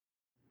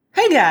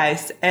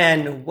guys,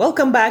 and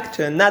welcome back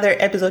to another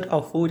episode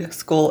of Food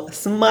School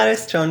Smarter,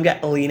 Stronger,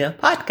 Leaner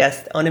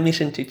podcast on a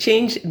mission to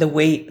change the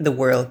way the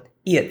world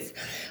eats.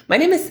 My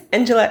name is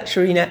Angela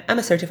Shurina. I'm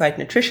a certified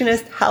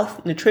nutritionist,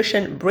 health,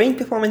 nutrition, brain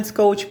performance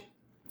coach,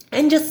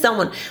 and just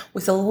someone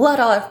with a lot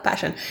of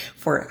passion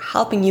for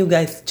helping you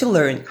guys to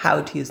learn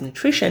how to use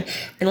nutrition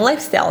and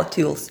lifestyle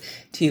tools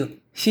to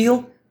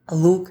feel,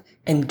 look,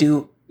 and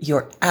do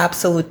your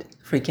absolute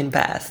freaking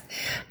best.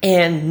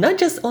 And not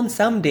just on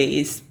some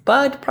days,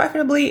 but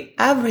preferably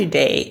every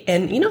day.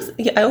 And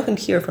I often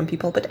hear from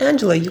people, but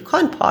Angela, you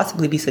can't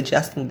possibly be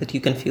suggesting that you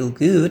can feel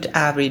good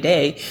every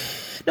day.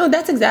 No,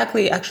 that's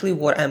exactly actually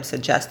what I'm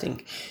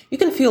suggesting. You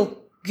can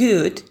feel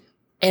good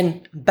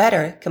and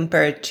better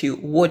compared to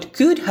what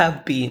could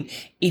have been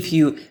if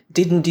you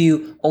didn't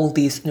do all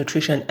these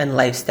nutrition and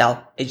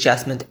lifestyle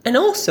adjustment. And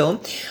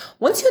also,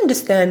 once you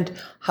understand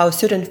how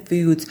certain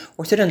foods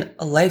or certain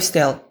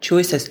lifestyle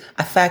choices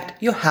affect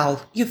your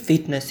health, your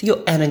fitness,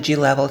 your energy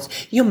levels,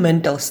 your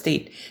mental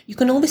state, you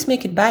can always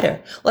make it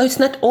better. Well, it's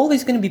not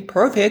always going to be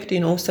perfect.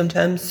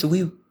 Sometimes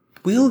we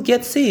will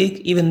get sick,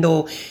 even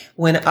though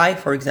when I,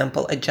 for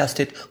example,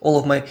 adjusted all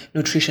of my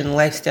nutrition and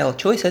lifestyle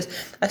choices,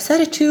 I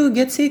started to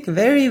get sick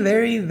very,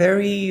 very,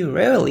 very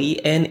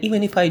rarely. And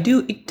even if I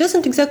do, it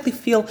doesn't exactly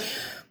feel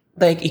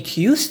like it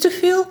used to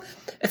feel.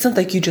 It's not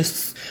like you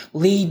just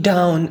lay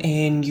down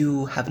and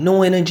you have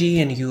no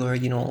energy and you are,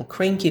 all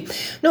cranky.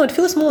 No, it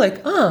feels more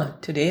like,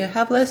 today I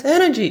have less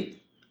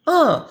energy.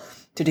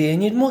 Today I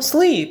need more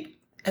sleep.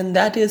 And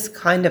that is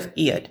kind of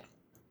it.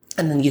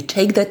 And then you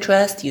take that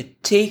rest, you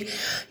take,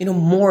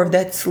 more of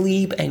that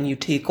sleep, and you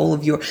take all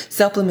of your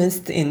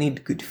supplements and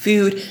eat good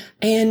food.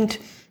 And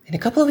in a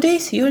couple of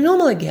days, you're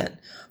normal again.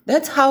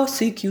 That's how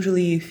sick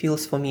usually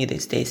feels for me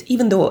these days.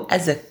 Even though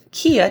as a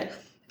kid,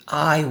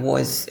 I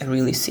was a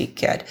really sick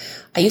kid.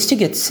 I used to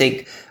get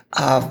sick,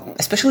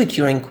 especially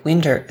during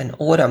winter and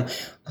autumn,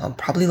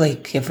 probably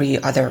like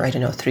every other,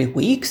 3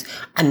 weeks.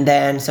 And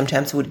then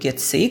sometimes I would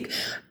get sick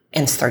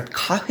and start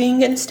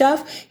coughing and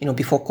stuff,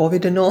 before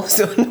COVID and all,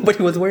 so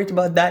nobody was worried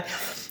about that.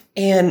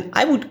 And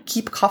I would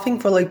keep coughing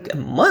for like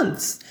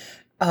months.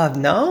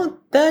 Now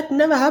that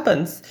never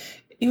happens.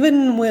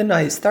 Even when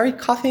I start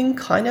coughing,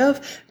 kind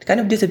of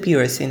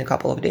disappears in a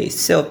couple of days.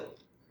 So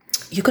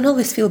you can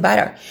always feel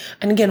better.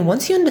 And again,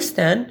 once you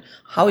understand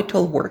how it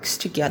all works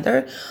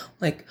together,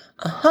 like,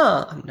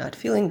 I'm not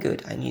feeling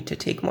good. I need to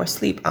take more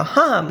sleep.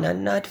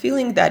 I'm not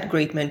feeling that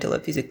great mentally or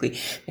physically.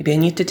 Maybe I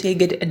need to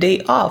take a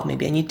day off.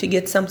 Maybe I need to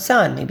get some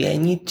sun. Maybe I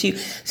need to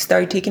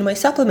start taking my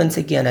supplements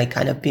again. I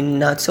kind of been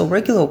not so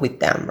regular with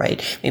them,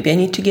 right? Maybe I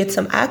need to get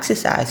some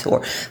exercise or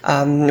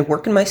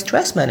work on my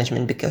stress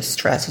management, because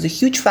stress is a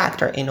huge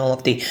factor in all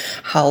of the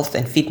health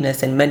and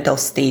fitness and mental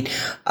state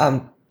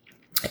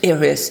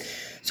areas.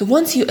 So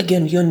once you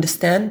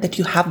understand that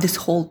you have this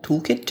whole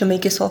toolkit to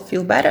make yourself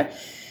feel better,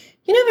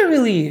 you never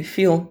really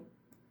feel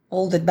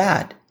all that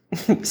bad.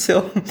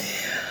 So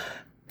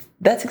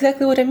that's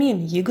exactly what I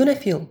mean. You're going to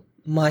feel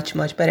much,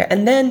 much better.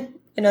 And then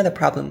another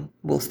problem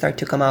will start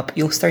to come up.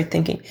 You'll start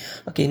thinking,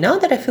 okay, now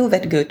that I feel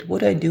that good, what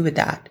do I do with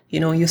that?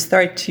 You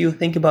start to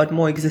think about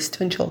more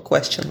existential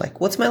question,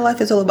 like what's my life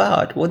is all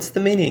about? What's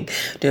the meaning?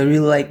 Do I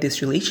really like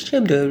this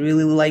relationship? Do I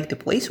really like the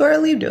place where I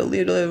live? Do I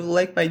really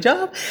like my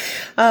job?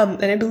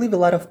 And I believe a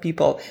lot of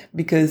people,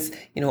 because,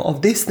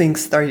 of these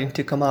things starting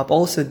to come up,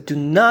 also do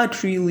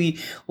not really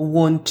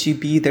want to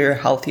be their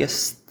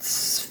healthiest,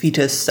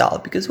 fittest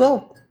self, because,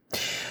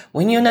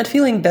 when you're not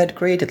feeling that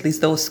great, at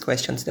least those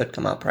questions don't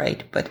come up,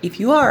 right? But if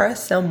you are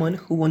someone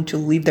who want to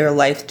live their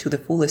life to the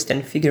fullest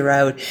and figure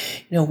out,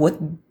 what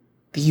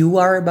you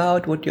are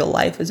about, what your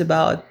life is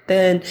about,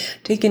 then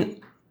taking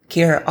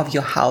care of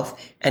your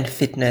health and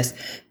fitness,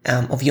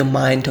 of your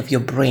mind, of your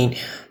brain,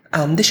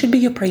 this should be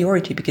your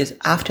priority, because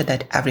after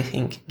that,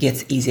 everything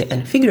gets easier.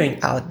 And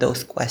figuring out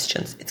those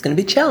questions, it's going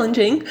to be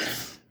challenging,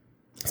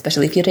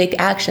 especially if you take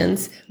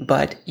actions,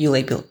 but you're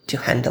able to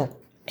handle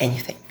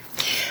anything.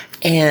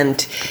 And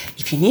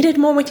if you needed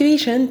more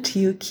motivation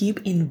to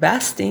keep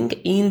investing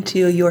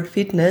into your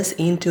fitness,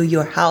 into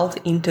your health,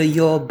 into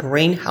your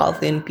brain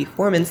health and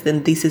performance,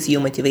 then this is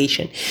your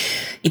motivation.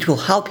 It will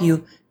help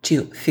you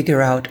to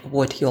figure out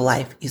what your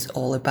life is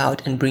all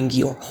about and bring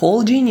your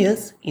whole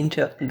genius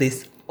into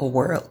this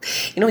world.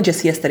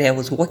 Just yesterday I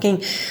was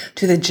walking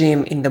to the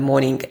gym in the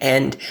morning,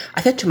 and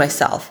I thought to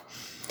myself,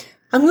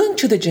 I'm going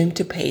to the gym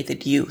to pay the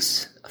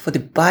dues for the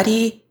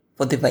body,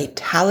 for the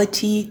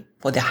vitality,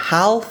 for the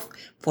health,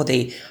 for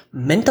the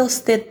mental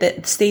state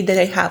that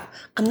I have.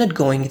 I'm not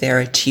going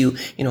there to,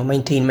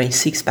 maintain my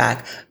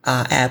six-pack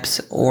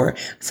abs or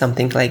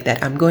something like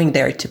that. I'm going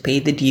there to pay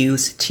the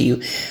dues,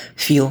 to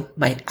feel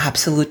my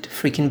absolute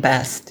freaking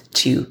best,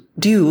 to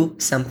do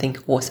something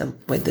awesome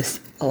with this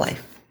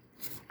life.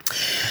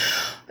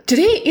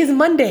 Today is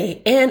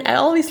Monday, and I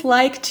always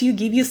like to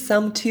give you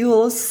some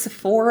tools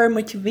for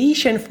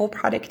motivation, for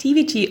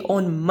productivity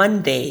on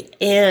Monday,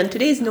 and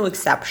today is no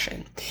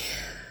exception.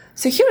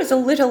 So here is a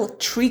little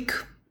trick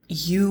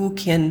you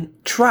can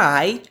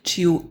try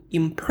to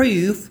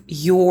improve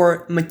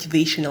your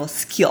motivational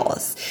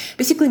skills.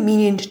 Basically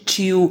meaning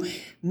to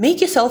make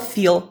yourself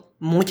feel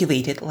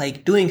motivated,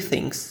 like doing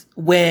things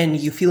when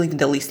you're feeling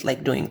the least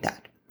like doing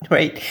that.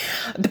 Right?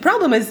 The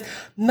problem is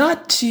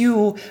not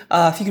to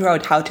figure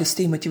out how to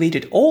stay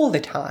motivated all the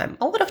time.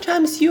 A lot of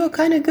times you are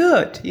kind of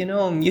good,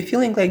 you're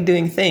feeling like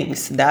doing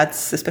things.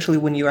 That's especially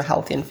when you are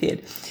healthy and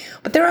fit.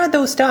 But there are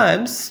those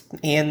times,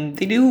 and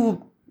they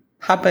do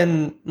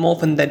happen more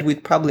often than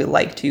we'd probably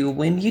like to,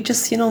 when you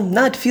just,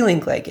 not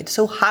feeling like it.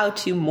 So how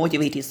to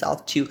motivate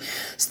yourself to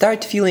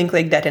start feeling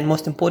like that, and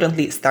most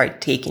importantly, start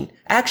taking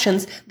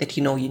actions that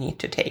you need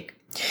to take.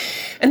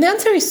 And the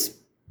answer is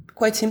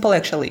quite simple,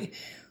 actually.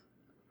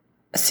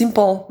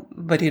 Simple,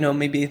 but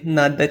maybe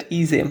not that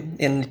easy, and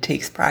it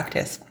takes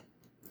practice.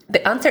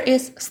 The answer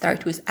is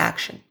start with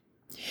action.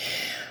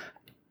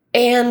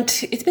 And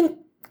it's been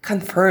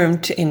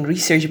confirmed in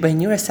research by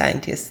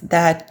neuroscientists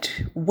that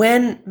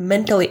when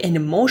mentally and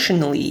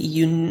emotionally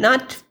you're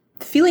not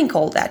feeling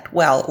all that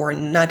well, or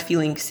not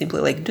feeling simply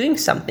like doing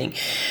something,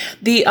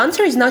 the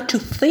answer is not to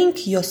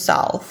think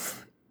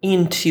yourself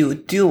into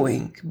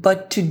doing,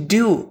 but to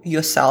do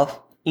yourself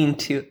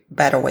into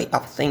better way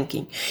of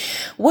thinking.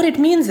 What it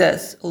means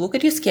is, look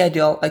at your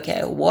schedule.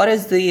 Okay, what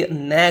is the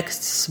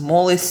next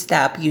smallest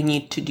step you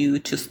need to do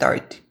to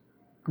start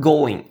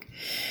going?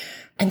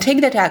 And take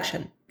that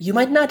action. You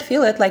might not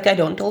feel it, like I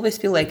don't always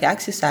feel like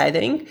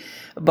exercising,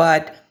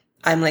 but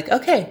I'm like,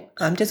 okay,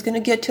 I'm just going to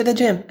get to the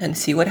gym and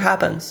see what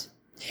happens.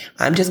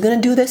 I'm just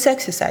going to do this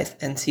exercise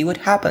and see what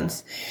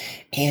happens.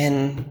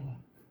 And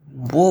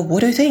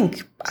what do you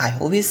think? I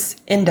always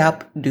end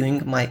up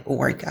doing my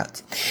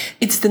workouts.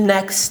 It's the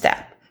next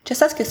step.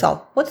 Just ask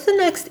yourself, what's the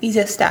next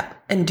easiest step?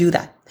 And do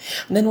that.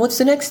 And then what's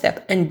the next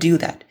step? And do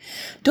that.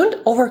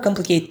 Don't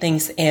overcomplicate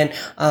things and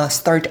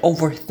start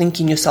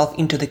overthinking yourself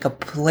into the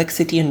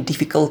complexity and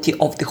difficulty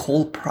of the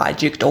whole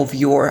project of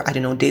your,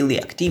 daily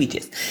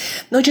activities.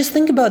 No, just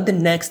think about the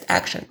next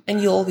action,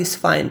 and you'll always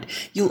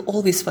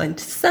find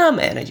some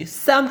energy,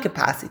 some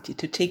capacity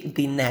to take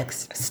the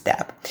next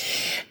step.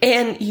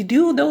 And you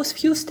do those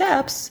few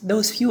steps,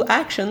 those few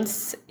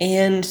actions,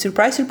 and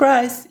surprise,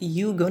 surprise,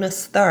 you're gonna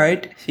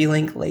start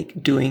feeling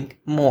like doing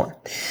more.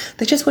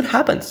 That's just what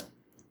happens.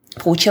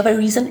 For whichever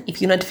reason,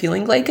 if you're not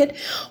feeling like it,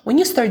 when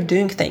you start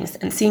doing things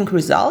and seeing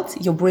results,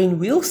 your brain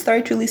will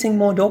start releasing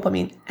more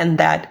dopamine, and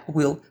that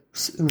will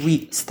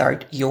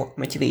restart your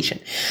motivation.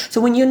 So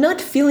when you're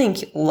not feeling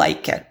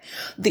like it,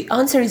 the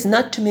answer is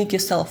not to make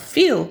yourself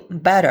feel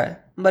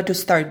better, but to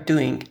start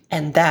doing,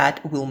 and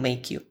that will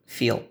make you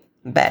feel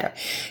better.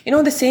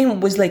 The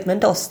same with like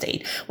mental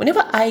state.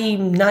 Whenever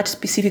I'm not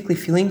specifically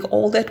feeling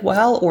all that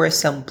well, or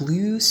some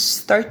blues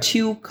start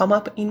to come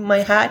up in my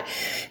head,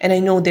 and I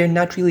know they're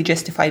not really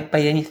justified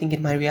by anything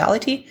in my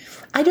reality,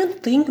 I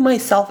don't think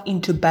myself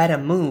into better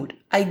mood.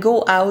 I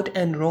go out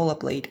and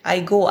rollerblade. I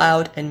go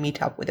out and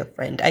meet up with a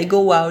friend. I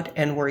go out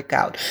and work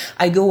out.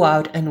 I go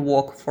out and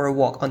walk for a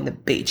walk on the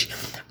beach.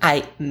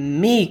 I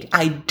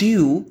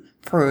do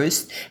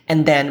first,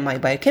 and then my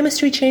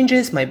biochemistry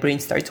changes, my brain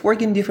starts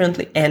working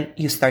differently, and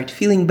you start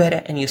feeling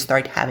better, and you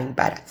start having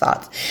better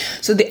thoughts.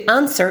 So the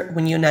answer,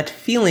 when you're not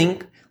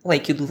feeling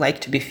like you'd like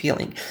to be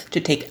feeling,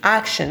 to take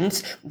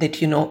actions that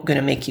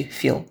gonna make you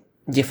feel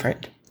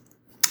different.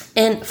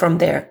 And from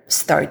there,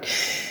 start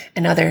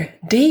another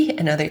day,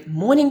 another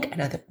morning,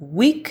 another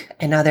week,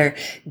 another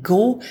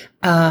go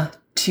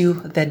to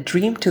that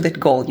dream, to that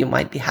goal you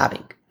might be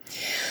having.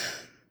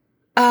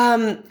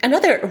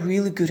 Another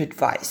really good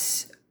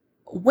advice: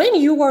 when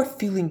you are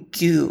feeling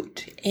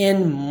good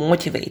and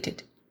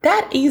motivated,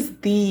 that is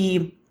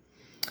the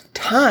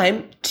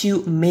time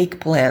to make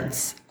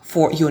plans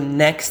for your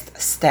next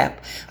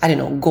step,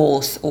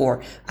 goals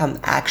or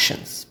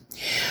actions.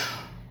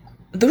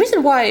 The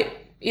reason why,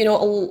 a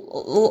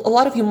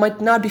lot of you might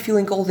not be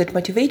feeling all that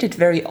motivated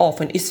very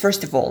often is,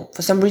 first of all,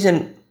 for some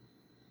reason,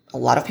 a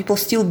lot of people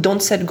still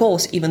don't set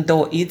goals, even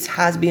though it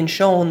has been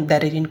shown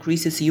that it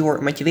increases your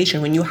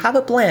motivation. When you have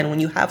a plan, when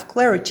you have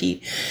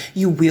clarity,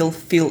 you will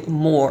feel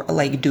more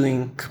like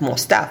doing more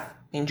stuff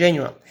in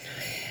general.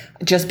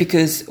 Just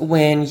because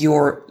when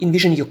you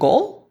envision your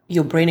goal,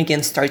 your brain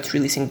again starts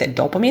releasing that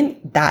dopamine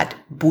that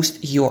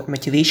boosts your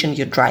motivation,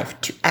 your drive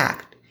to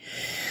act.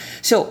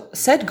 So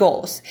set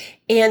goals.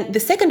 And the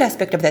second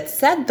aspect of that,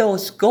 set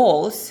those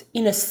goals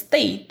in a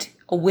state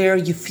where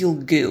you feel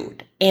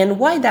good. And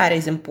why that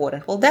is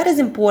important? Well, that is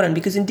important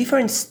because in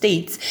different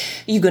states,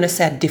 you're going to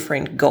set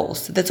different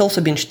goals. That's also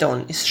been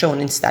shown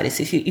in studies.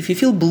 If you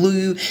feel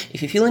blue,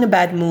 if you feel in a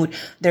bad mood,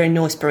 there are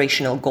no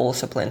aspirational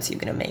goals or plans you're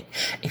going to make.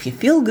 If you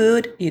feel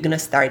good, you're going to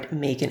start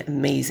making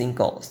amazing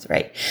goals,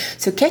 right?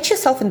 So catch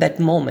yourself in that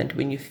moment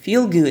when you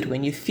feel good,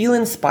 when you feel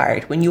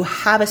inspired, when you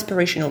have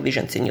aspirational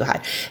visions in your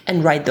head,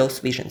 and write those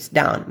visions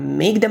down.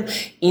 Make them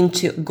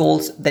into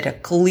goals that are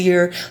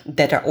clear,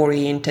 that are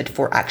oriented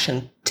for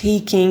action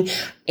taking,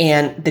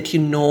 and that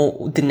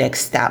the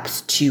next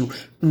steps to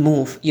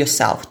move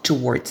yourself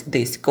towards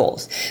these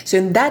goals. So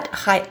in that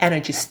high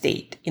energy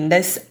state, in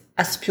this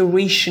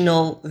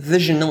aspirational,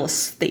 visional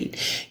state.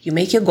 You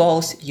make your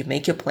goals, you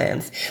make your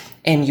plans,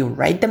 and you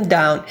write them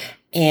down.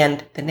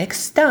 And the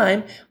next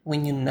time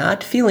when you're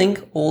not feeling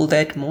all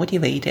that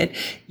motivated,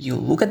 you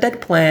look at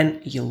that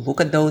plan, you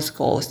look at those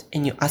goals,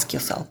 and you ask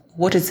yourself,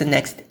 what is the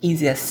next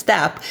easiest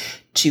step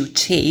to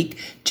take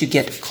to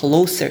get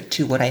closer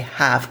to what I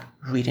have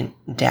written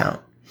down?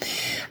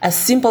 As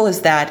simple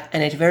as that,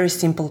 and a very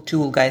simple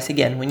tool, guys.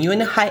 Again, when you're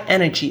in a high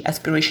energy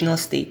aspirational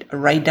state,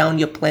 write down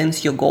your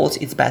plans, your goals.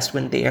 It's best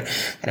when they're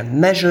kind of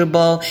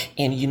measurable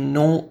and you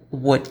know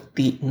what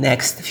the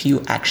next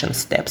few action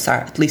steps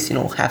are. At least,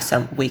 have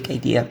some vague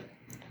idea.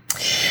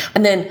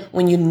 And then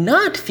when you're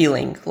not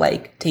feeling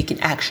like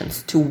taking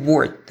actions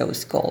toward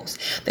those goals,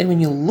 then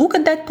when you look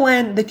at that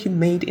plan that you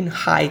made in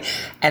high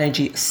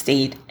energy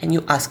state and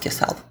you ask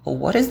yourself, well,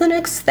 what is the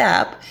next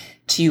step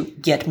to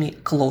get me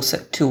closer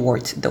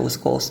towards those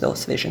goals,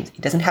 those visions?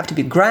 It doesn't have to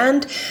be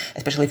grand,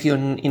 especially if you're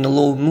in a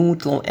low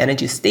mood, low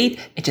energy state.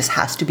 It just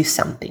has to be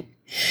something.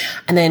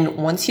 And then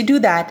once you do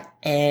that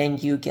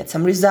and you get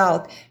some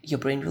result, your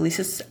brain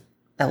releases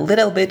a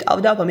little bit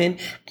of dopamine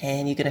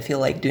and you're going to feel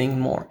like doing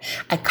more.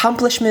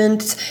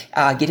 Accomplishments,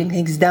 getting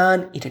things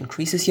done, it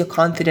increases your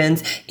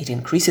confidence, it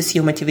increases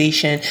your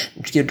motivation,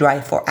 your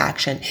drive for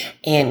action,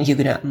 and you're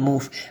going to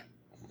move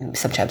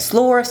sometimes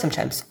slower,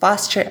 sometimes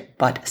faster,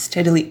 but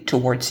steadily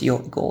towards your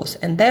goals.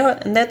 And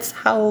that's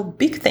how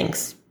big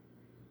things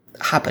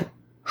happen,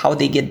 how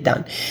they get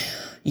done.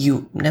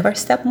 You never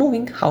stop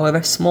moving.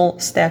 However small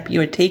step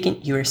you're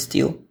taking, you're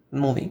still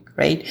moving,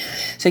 right?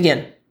 So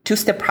again,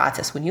 two-step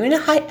process. When you're in a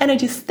high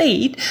energy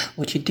state,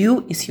 what you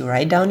do is you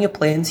write down your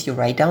plans, you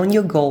write down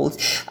your goals,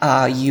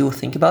 you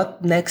think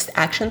about next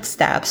action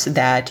steps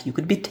that you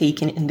could be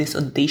taking in this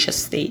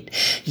audacious state.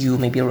 You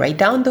maybe write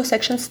down those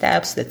action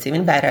steps, that's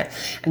even better.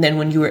 And then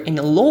when you're in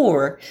a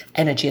lower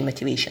energy and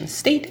motivation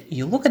state,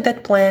 you look at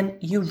that plan,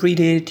 you read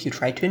it, you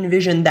try to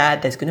envision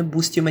that's going to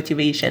boost your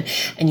motivation,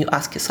 and you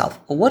ask yourself,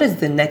 well, what is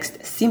the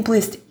next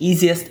simplest,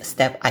 easiest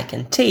step I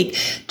can take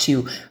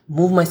to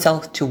move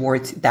myself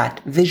towards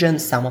that vision,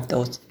 some of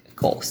those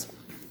goals.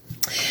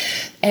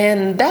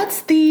 And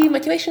that's the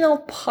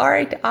motivational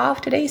part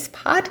of today's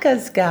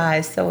podcast,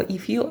 guys. So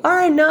if you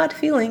are not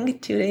feeling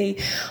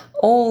today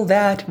all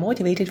that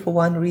motivated for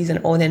one reason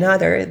or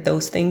another,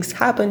 those things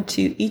happen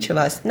to each of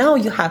us. Now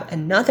you have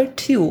another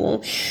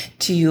tool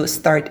to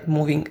start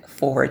moving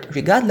forward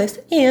regardless,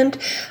 and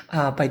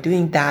by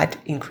doing that,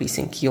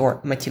 increasing your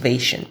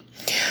motivation.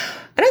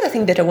 Another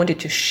thing that I wanted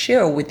to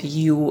share with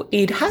you,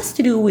 it has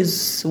to do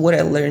with what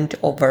I learned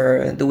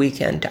over the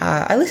weekend.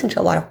 I listened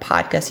to a lot of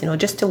podcasts,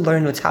 just to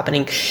learn what's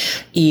happening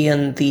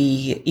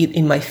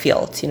in my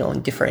field,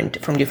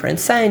 from different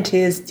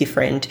scientists,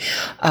 different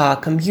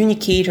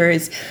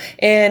communicators.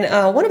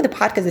 And one of the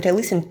podcasts that I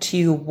listened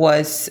to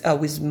was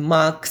with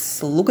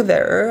Max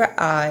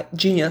Lugavere,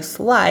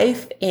 Genius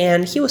Life,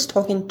 and he was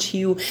talking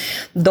to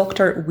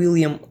Dr.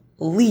 William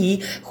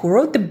Li, who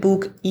wrote the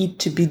book Eat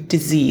to Beat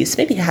Disease.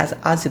 Maybe he has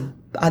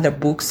other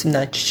books, I'm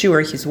not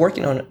sure. He's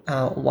working on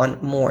one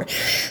more.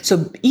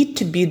 So Eat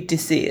to Beat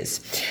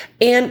Disease.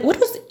 And what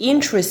was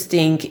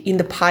interesting in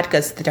the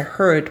podcast that I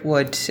heard,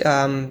 what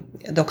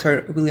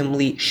Dr. William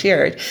Li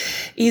shared,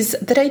 is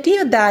that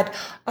idea that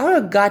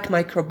our gut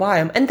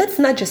microbiome, and that's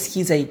not just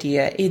his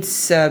idea,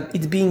 it's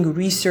being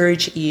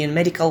researched in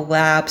medical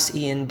labs,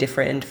 in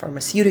different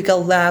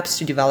pharmaceutical labs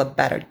to develop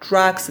better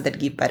drugs that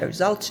give better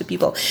results to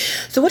people.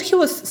 So what he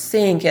was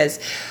saying is,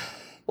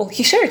 well,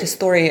 he shared a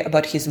story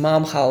about his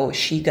mom, how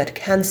she got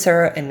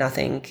cancer and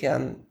nothing,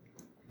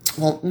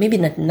 maybe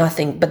not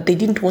nothing, but they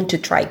didn't want to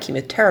try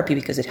chemotherapy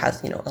because it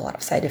has, a lot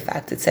of side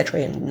effects,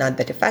 etc., and not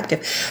that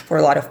effective for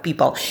a lot of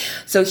people.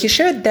 So he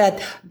shared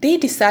that they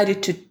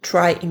decided to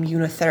try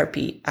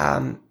immunotherapy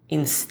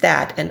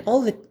instead, and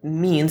all it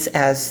means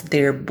as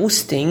they're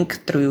boosting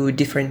through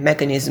different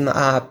mechanisms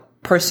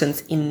person's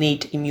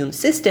innate immune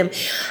system,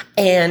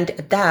 and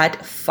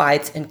that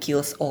fights and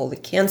kills all the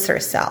cancer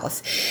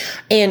cells.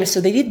 And so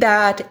they did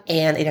that,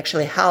 and it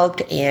actually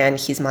helped, and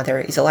his mother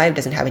is alive,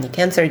 doesn't have any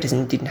cancer,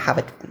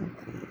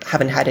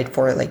 haven't had it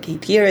for like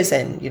 8 years,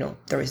 and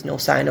there is no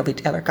sign of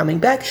it ever coming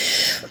back.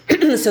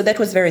 So that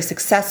was very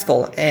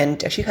successful,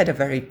 and she had a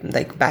very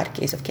bad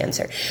case of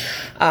cancer.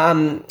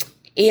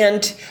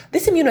 And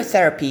this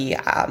immunotherapy,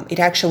 it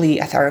actually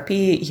a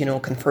therapy,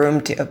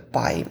 confirmed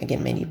by,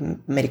 again, many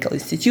medical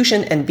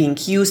institutions and being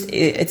used.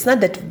 It's not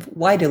that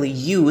widely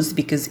used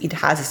because it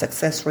has a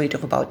success rate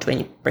of about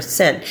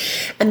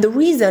 20%. And the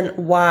reason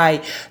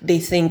why they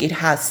think it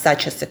has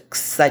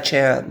such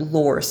a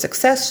lower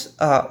success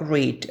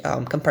rate,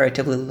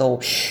 comparatively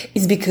low,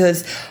 is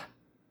because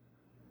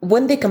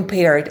when they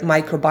compared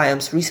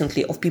microbiomes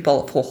recently of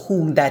people for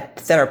whom that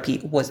therapy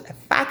was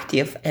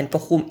effective and for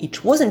whom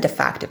it wasn't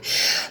effective,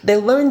 they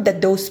learned that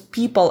those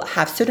people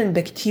have certain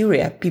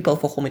bacteria, people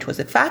for whom it was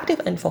effective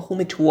and for whom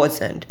it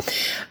wasn't.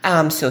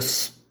 So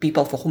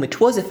people for whom it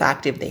was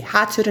effective, they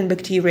had certain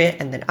bacteria,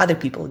 and then other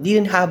people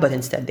didn't have, but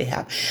instead they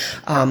have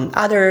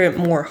other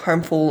more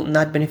harmful,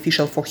 not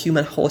beneficial for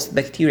human host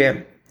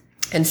bacteria.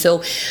 And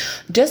so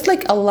just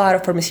like a lot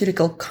of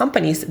pharmaceutical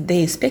companies,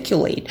 they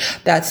speculate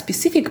that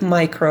specific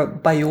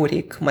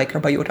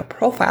microbiota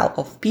profile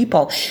of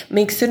people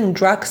makes certain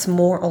drugs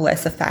more or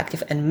less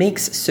effective and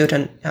makes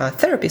certain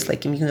therapies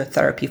like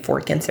immunotherapy for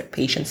cancer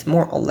patients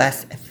more or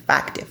less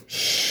effective.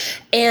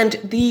 And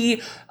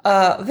the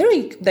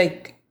very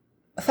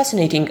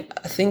fascinating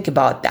thing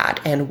about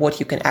that and what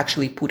you can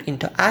actually put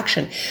into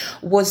action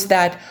was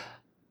that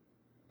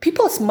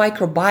people's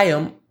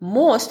microbiome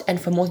most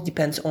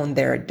depends on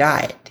their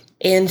diet.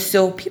 And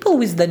so people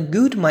with the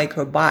good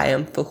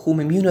microbiome for whom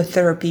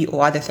immunotherapy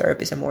or other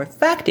therapies are more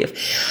effective,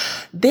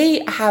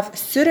 they have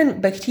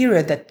certain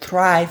bacteria that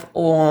thrive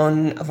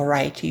on a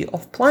variety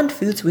of plant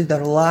foods with a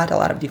lot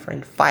of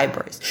different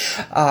fibers.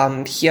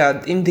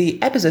 Here in the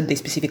episode, they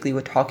specifically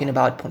were talking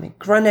about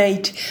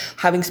pomegranate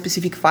having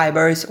specific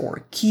fibers,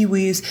 or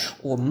kiwis,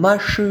 or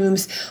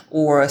mushrooms,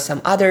 or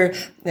some other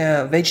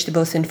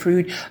vegetables and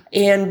fruit.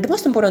 And the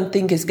most important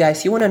thing is,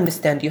 guys, you want to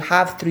understand you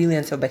have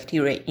trillions of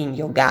bacteria in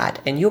your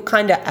gut, and you're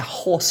kind of a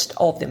host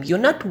of them. You're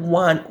not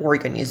one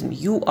organism.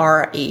 You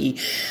are a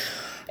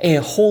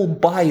whole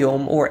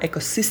biome or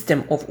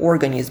ecosystem of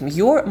organism.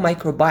 Your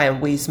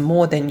microbiome weighs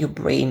more than your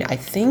brain. I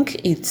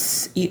think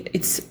it's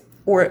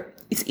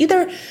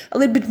either a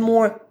little bit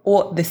more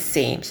or the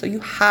same. So you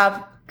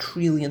have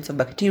trillions of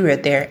bacteria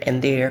there,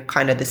 and they're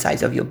kind of the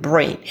size of your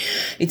brain.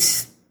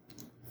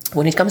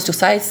 When it comes to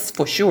size,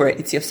 for sure,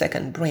 it's your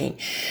second brain.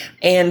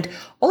 And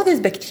all of these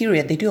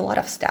bacteria, they do a lot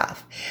of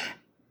stuff.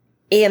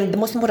 And the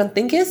most important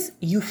thing is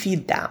you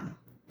feed them.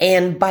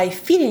 And by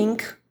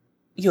feeding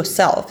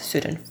yourself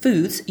certain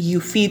foods,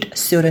 you feed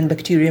certain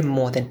bacteria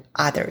more than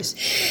others.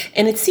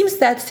 And it seems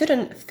that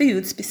certain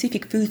foods,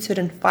 specific foods,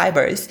 certain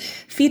fibers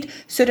feed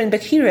certain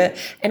bacteria.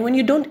 And when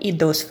you don't eat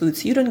those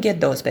foods, you don't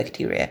get those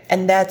bacteria.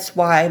 And that's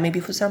why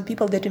maybe for some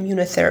people that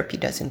immunotherapy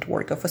doesn't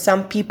work. Or for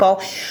some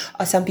people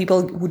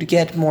would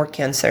get more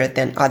cancer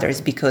than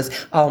others because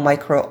our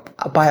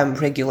microbiome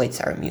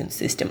regulates our immune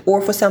system. Or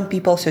for some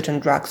people, certain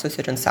drugs or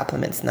certain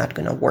supplements not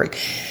going to work,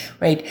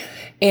 right?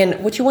 And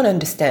what you want to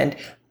understand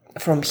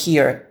from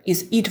here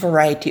is eat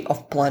variety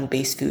of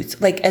plant-based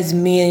foods, like as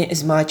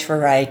much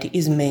variety,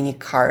 as many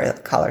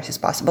colors as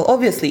possible.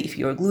 Obviously, if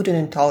you're gluten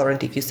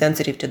intolerant, if you're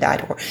sensitive to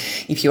that, or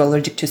if you're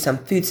allergic to some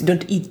foods,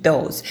 don't eat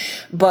those.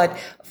 But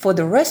for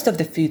the rest of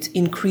the foods,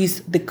 increase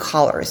the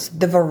colors,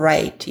 the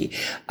variety.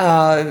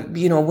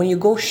 When you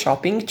go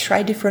shopping,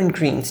 try different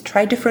greens,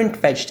 try different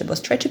vegetables,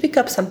 try to pick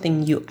up something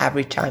new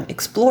every time.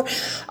 Explore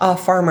a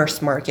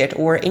farmer's market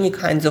or any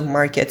kinds of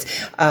markets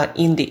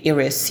in the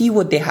area. See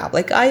what they have.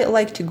 Like I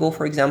like to go,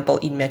 for example,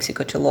 in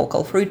Mexico to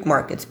local fruit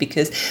markets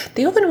because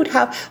they often would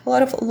have a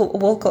lot of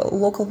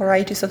local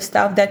varieties of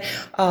stuff that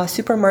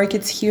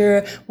supermarkets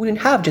here wouldn't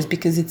have, just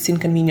because it's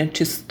inconvenient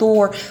to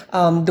store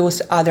those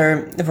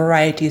other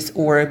varieties,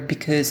 or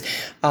because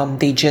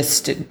they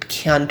just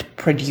can't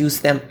produce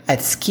them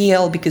at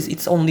scale because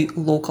it's only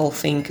local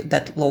thing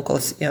that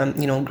locals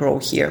grow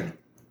here.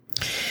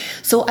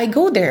 So I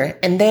go there,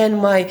 and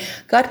then my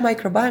gut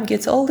microbiome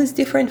gets all these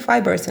different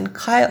fibers and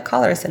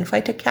colors and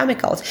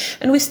phytochemicals,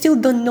 and we still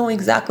don't know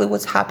exactly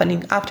what's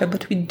happening after,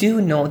 but we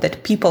do know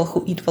that people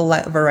who eat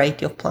a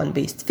variety of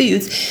plant-based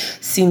foods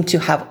seem to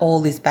have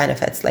all these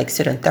benefits, like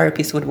certain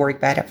therapies would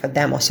work better for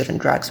them, or certain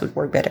drugs would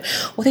work better,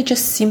 or they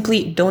just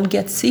simply don't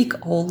get sick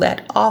all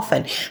that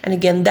often. And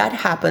again, that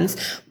happens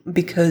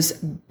because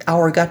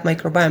our gut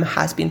microbiome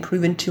has been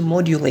proven to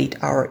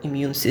modulate our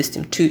immune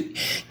system, to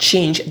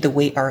change the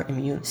way our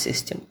immune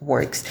system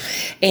works.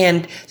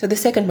 And so the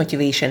second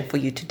motivation for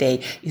you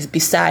today is,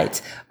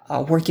 besides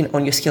working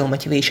on your skill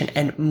motivation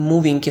and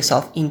moving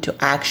yourself into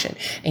action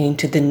and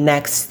into the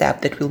next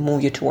step that will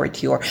move you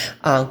toward your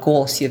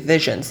goals, your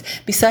visions.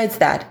 Besides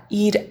that,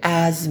 eat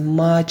as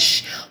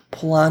much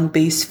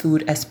plant-based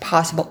food as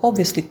possible,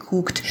 obviously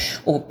cooked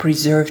or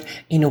preserved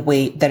in a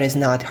way that is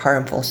not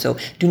harmful. So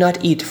do not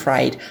eat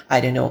fried,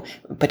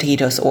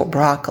 potatoes or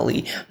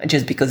broccoli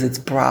just because it's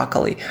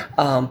broccoli,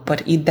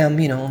 but eat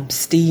them,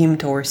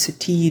 steamed or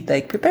sauteed,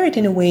 like prepare it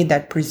in a way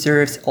that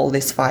preserves all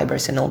these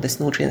fibers and all these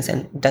nutrients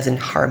and doesn't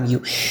harm you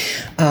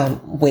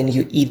when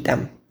you eat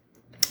them.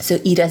 So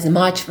eat as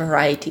much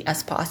variety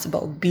as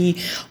possible. Be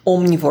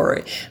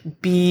omnivore.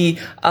 Be,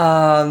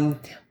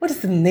 what is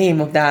the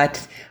name of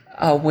that?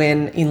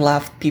 When in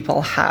love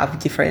people have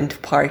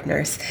different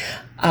partners.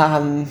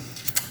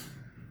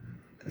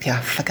 I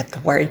forgot the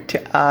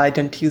word. I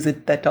don't use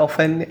it that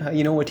often.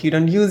 What you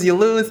don't use, you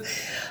lose.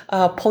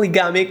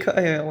 Polygamic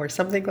or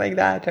something like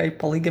that, right?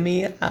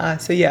 Polygamy.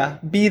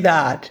 Be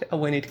that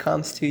when it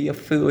comes to your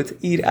food.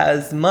 Eat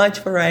as much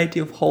variety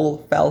of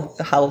whole,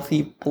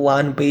 healthy,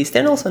 plant-based,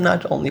 and also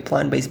not only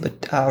plant-based,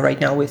 but right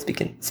now we're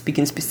speaking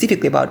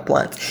specifically about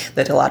plants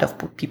that a lot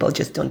of people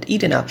just don't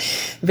eat enough.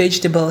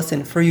 Vegetables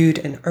and fruit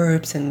and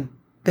herbs and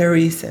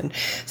berries and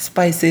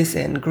spices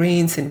and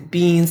grains and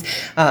beans.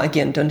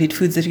 Again, don't eat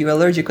foods that you're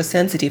allergic or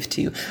sensitive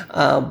to,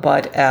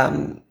 but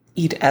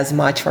eat as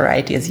much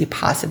variety as you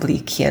possibly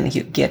can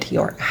get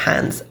your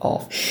hands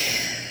off.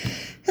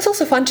 It's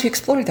also fun to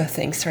explore those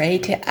things,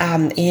 right?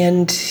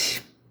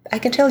 And I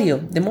can tell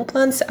you, the more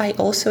plants I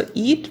also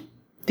eat,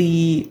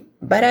 the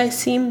better I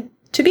seem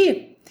to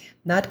be.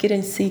 Not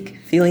getting sick,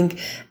 feeling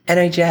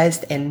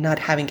energized, and not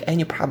having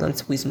any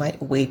problems with my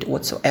weight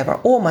whatsoever,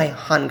 or my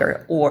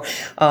hunger, or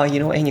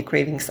any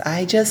cravings.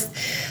 I just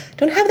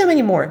don't have them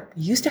anymore.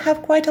 Used to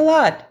have quite a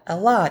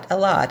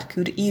lot.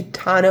 Could eat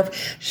ton of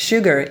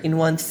sugar in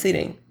one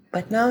sitting,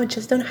 but now I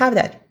just don't have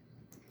that.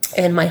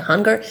 And my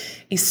hunger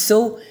is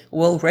so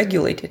well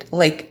regulated.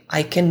 Like,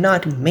 I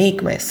cannot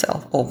make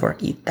myself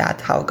overeat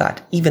that how I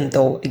got, even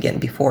though, again,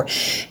 before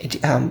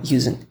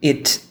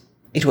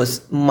it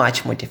was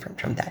much more different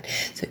from that.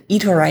 So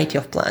eat a variety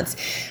of plants.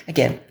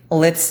 Again,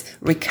 let's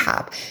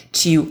recap.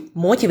 To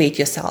motivate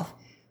yourself,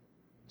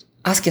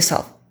 ask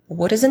yourself,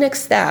 what is the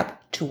next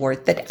step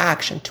toward that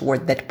action,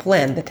 toward that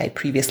plan that I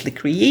previously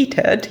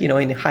created, in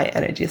a high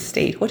energy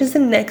state? What is the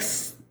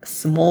next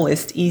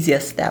smallest,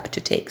 easiest step to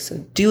take? So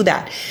do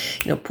that,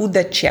 put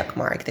that check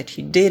mark that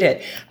you did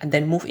it, and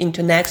then move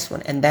into next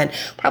one. And then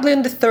probably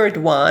on the third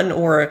one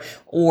or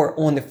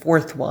on the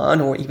fourth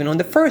one, or even on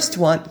the first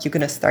one, you're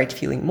going to start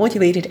feeling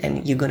motivated,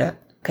 and you're going to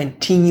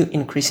continue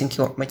increasing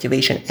your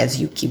motivation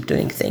as you keep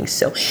doing things.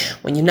 So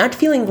when you're not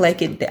feeling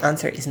like it, the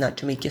answer is not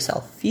to make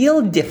yourself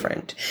feel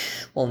different.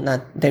 Well,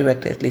 not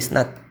directly, at least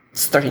not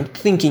starting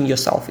thinking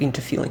yourself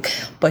into feeling,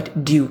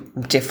 but do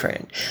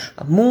different.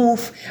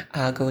 Move,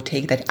 go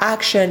take that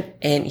action,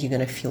 and you're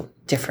going to feel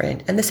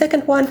different. And the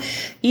second one,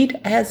 eat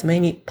as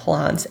many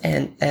plants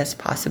as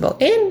possible.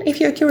 And if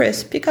you're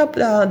curious, pick up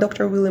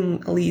Dr. William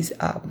Li's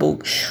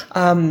book.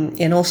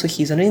 And also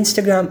he's on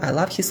Instagram. I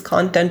love his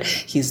content.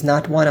 He's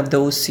not one of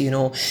those,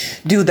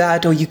 do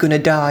that or you're going to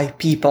die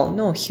people.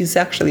 No, he's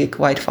actually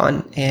quite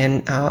fun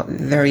and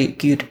very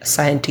good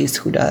scientist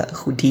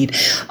who did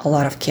a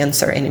lot of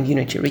cancer and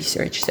immunity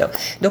research. So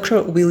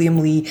Dr. William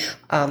Li,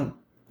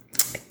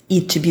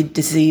 Eat to Beat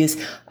Disease.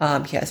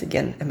 He has,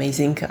 again,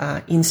 amazing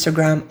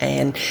Instagram.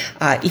 And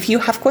if you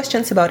have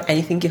questions about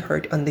anything you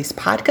heard on this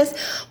podcast,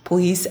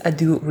 please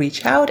do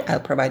reach out. I'll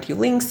provide you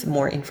links,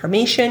 more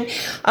information.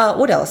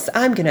 What else?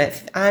 I'm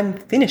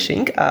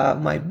finishing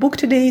my book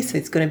today, so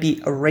it's going to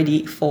be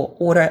ready for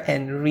order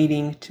and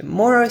reading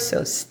tomorrow.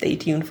 So stay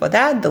tuned for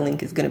that. The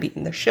link is going to be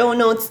in the show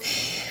notes.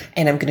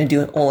 And I'm going to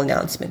do an all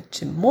announcement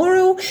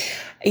tomorrow.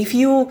 If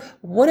you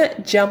want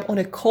to jump on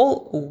a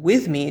call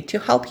with me to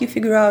help you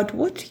figure out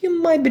what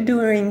you might be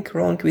doing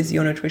wrong with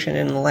your nutrition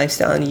and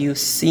lifestyle, and you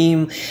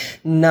seem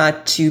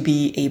not to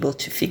be able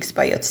to fix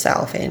by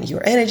yourself, and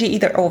your energy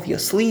either off, your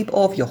sleep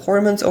off, your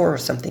hormones, or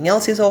something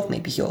else is off,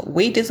 maybe your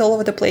weight is all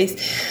over the place,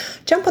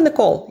 jump on the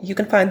call. You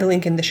can find the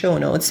link in the show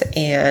notes,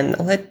 and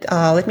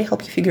let me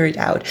help you figure it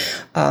out.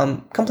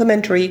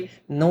 Complimentary,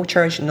 no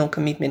charge, no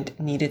commitment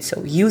needed.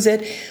 So use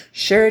it,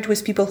 share it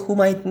with people who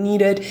might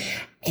need it,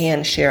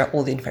 and share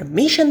all the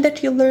information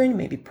that you learn,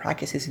 maybe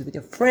practices with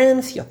your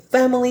friends, your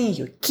family,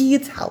 your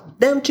kids, help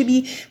them to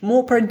be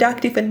more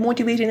productive and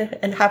motivated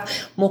and have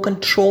more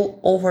control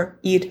over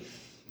it.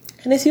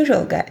 And as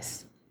usual,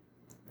 guys,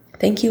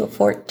 thank you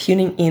for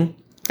tuning in.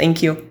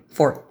 Thank you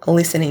for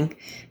listening,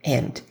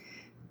 and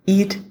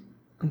eat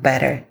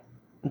better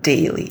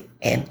daily.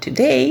 And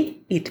today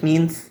it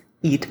means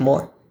eat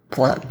more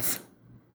plants.